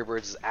too. Angry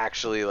Birds is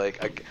actually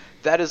like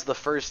that is the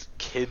first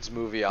kids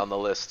movie on the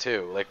list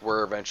too. Like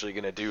we're eventually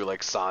gonna do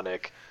like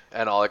Sonic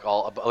and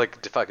all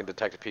fucking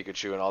Detective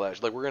Pikachu and all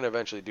that. Like we're gonna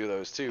eventually do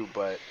those too,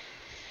 but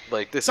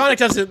like this Sonic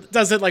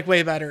does it like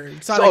way better.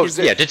 Sonic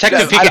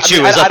Detective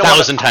Pikachu is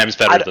 1,000 times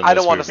better than this movie. I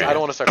don't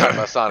want to start talking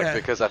about Sonic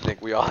because I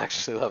think we all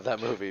actually love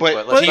that movie.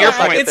 But to your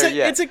point,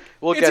 it's a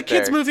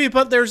kids movie,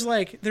 but there's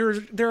like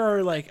there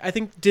are like I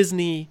think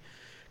Disney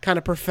kind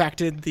of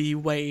perfected the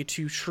way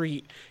to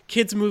treat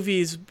kids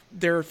movies.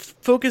 They're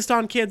focused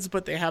on kids,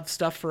 but they have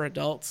stuff for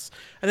adults.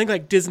 I think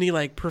like Disney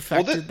like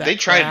perfected that. They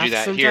try to do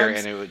that sometimes. here,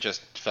 and it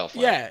just fell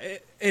flat. Yeah,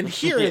 and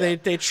here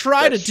they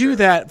try to do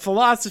that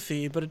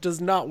philosophy, but it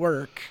does not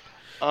work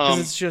because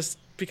it's just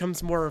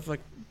becomes more of like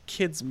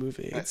kids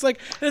movie. It's like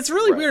it's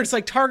really weird. It's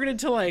like targeted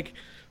to like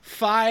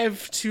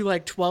 5 to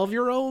like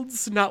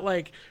 12-year-olds, not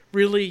like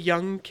really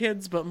young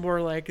kids, but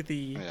more like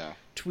the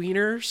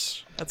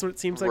tweeners. That's what it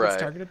seems like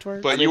it's targeted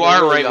towards. But you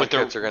are right with the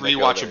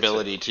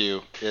rewatchability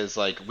too. Is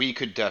like we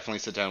could definitely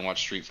sit down and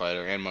watch Street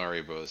Fighter and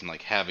Mario Bros. And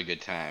like have a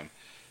good time.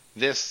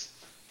 This,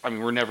 I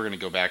mean, we're never going to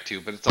go back to,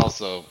 but it's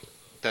also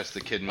that's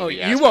the kid movie.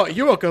 You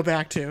won't go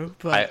back to.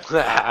 But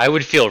I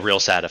would feel real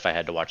sad if I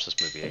had to watch this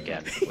movie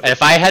again. And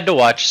if I had to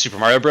watch Super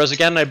Mario Bros.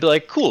 Again, I'd be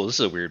like, cool,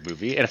 this is a weird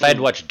movie. And if I had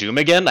to watch Doom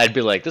again, I'd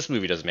be like, this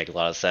movie doesn't make a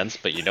lot of sense.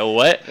 But you know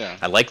what? Yeah.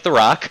 I like The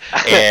Rock,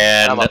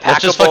 and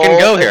let's just fucking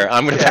go here.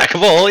 I'm gonna pack a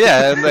bowl,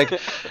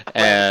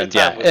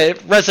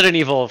 Resident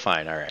Evil,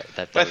 fine, all right.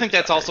 But I think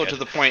that's also to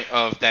the point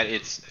of that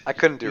it's. I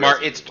couldn't do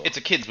it's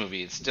a kids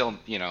movie. It's still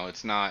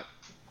it's not.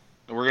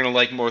 We're gonna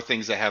like more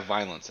things that have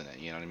violence in it.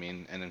 You know what I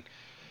mean? And then.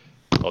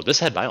 Oh, this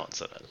had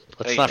violence in it.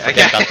 Let's not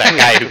forget about that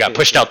guy who got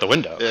pushed out the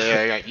window.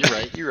 Yeah,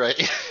 you're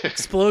right.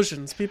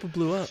 Explosions, people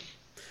blew up.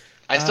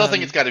 I still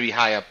think it's got to be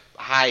high,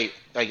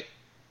 like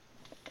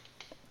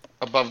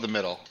above the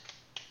middle.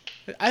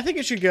 I think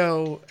it should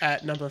go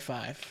at number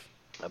 5.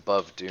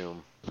 Above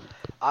Doom.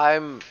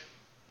 I'm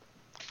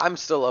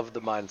still of the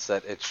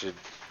mindset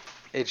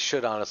it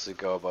should honestly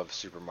go above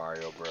Super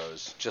Mario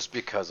Bros. Just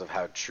because of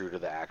how true to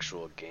the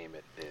actual game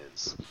it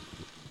is.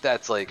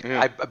 That's like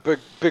I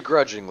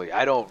begrudgingly.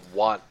 I don't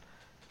want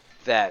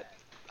that.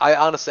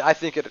 I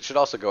think it should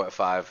also go at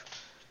 5,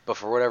 but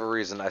for whatever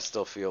reason, I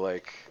still feel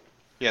like.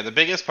 Yeah, the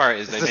biggest part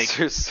is they make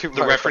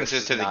the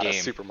references to the game. A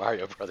Super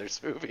Mario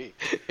Brothers movie.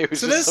 It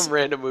was just some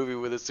random movie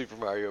with a Super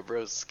Mario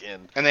Bros.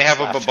 Skin. And they have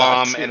a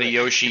Bob-omb and a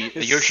Yoshi.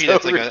 A Yoshi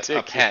that's like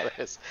a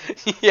pet.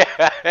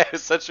 Yeah,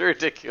 it's such a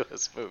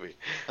ridiculous movie.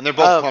 And they're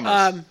both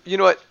plumbers. You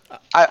know what?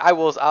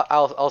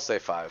 I'll say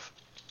 5.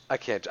 I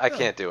can't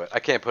do it.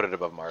 I can't put it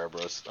above Mario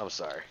Bros. I'm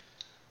sorry.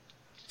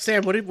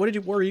 Sam, where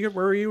were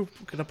you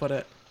gonna put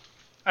it?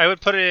 I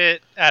would put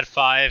it at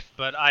 5,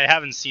 but I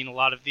haven't seen a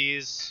lot of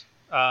these.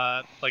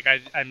 I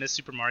missed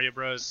Super Mario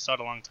Bros. Saw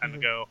it a long time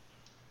ago,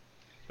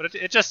 but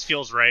it just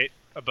feels right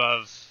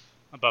above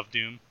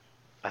Doom.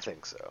 I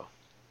think so.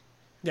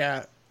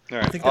 Yeah. All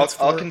right.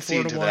 I'll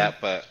concede to that,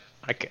 but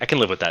I can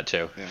live with that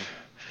too. Yeah.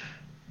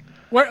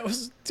 Where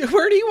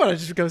do you want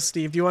to go,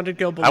 Steve? Do you want to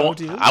go below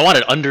Doom? I want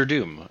it under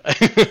Doom.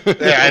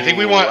 Yeah, I think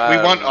we want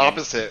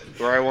opposite.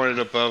 Where I want it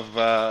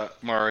above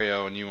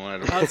Mario, and you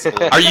want it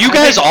below. Are you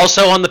guys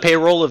also on the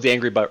payroll of the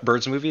Angry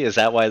Birds movie? Is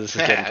that why this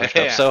is getting pushed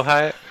up so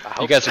high?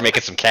 You guys are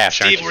making some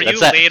cash, aren't Steve, you? were you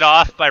laid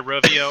off by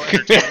Rovio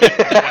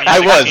Entertainment? I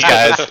was,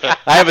 guys.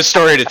 I have a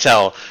story to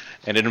tell,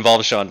 and it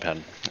involves Sean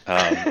Penn. In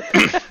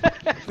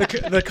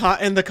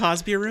the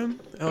Cosby Room?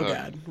 Oh,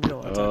 God. We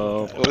don't want to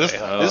talk about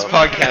that. Well, this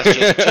podcast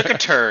just took a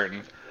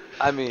turn.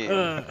 I mean,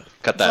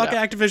 cut that fuck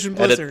out. Activision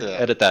Blizzard.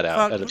 Edit that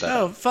out.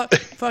 Fuck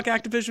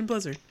Activision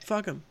Blizzard.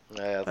 Fuck them.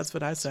 yeah, That's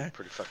what I say.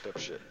 pretty fucked up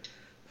shit.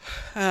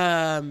 All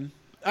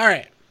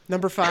right.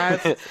 Number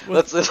 5.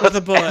 Let's with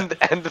a bullet.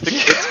 end the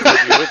kids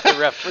movie with the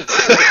reference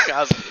to the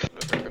Cosby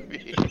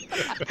movie.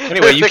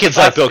 Anyway, you kids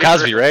like Bill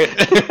Cosby, right?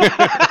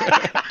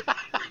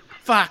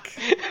 Fuck.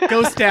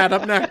 Ghost Dad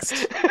up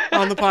next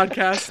on the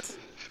podcast.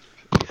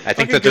 I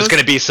think that there's going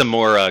to be some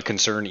more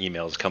concern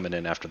emails coming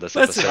in after this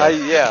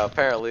episode. Yeah,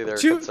 apparently they're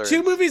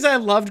two movies I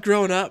loved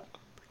growing up: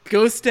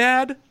 Ghost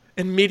Dad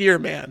and Meteor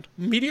Man.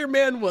 Meteor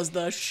Man was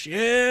the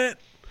shit.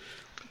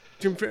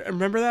 Do you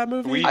remember that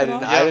movie? I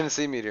didn't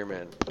see Meteor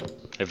Man.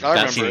 I've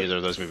not seen either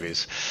of those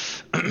movies.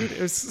 Dude,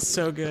 it was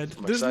so good.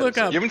 Just excited look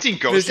up. You haven't seen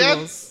Ghost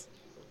Dad?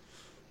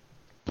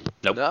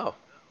 Nope.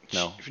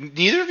 No.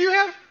 Neither of you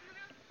have?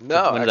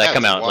 No. When did that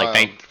come out? wild.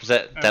 Was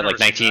that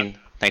like seen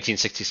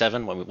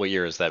 1967? What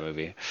year is that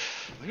movie? I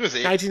think it was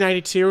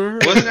 1992.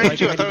 Was it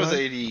 92? I thought it was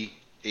 91?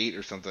 88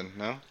 or something.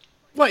 No?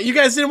 What? You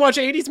guys didn't watch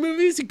 80s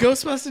movies?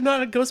 Ghostbusters,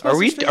 not a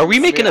Ghostbusters. Are we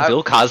making a I-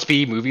 Bill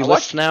Cosby movie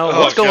list now? Oh,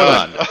 What's going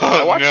God. on?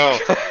 Oh, no.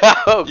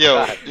 Oh,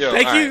 Yo,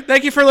 God.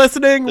 Thank you for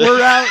listening.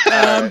 We're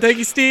out. Thank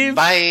you, Steve.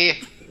 Bye.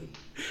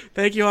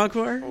 Thank you,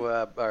 Encore.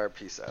 Well,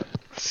 peace out.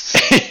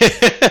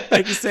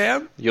 Thank you,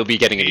 Sam. You'll be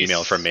getting an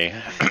email from me.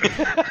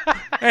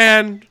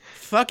 And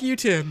fuck you,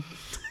 Tim.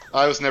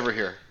 I was never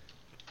here.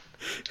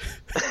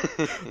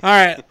 All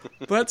right,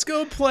 let's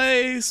go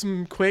play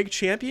some Quake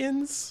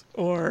Champions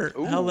or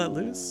Hell Let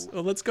Loose.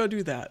 Oh, let's go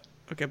do that.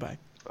 Okay, bye.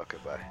 Okay,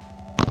 bye.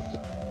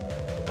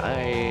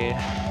 Bye.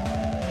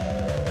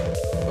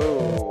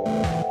 Ooh.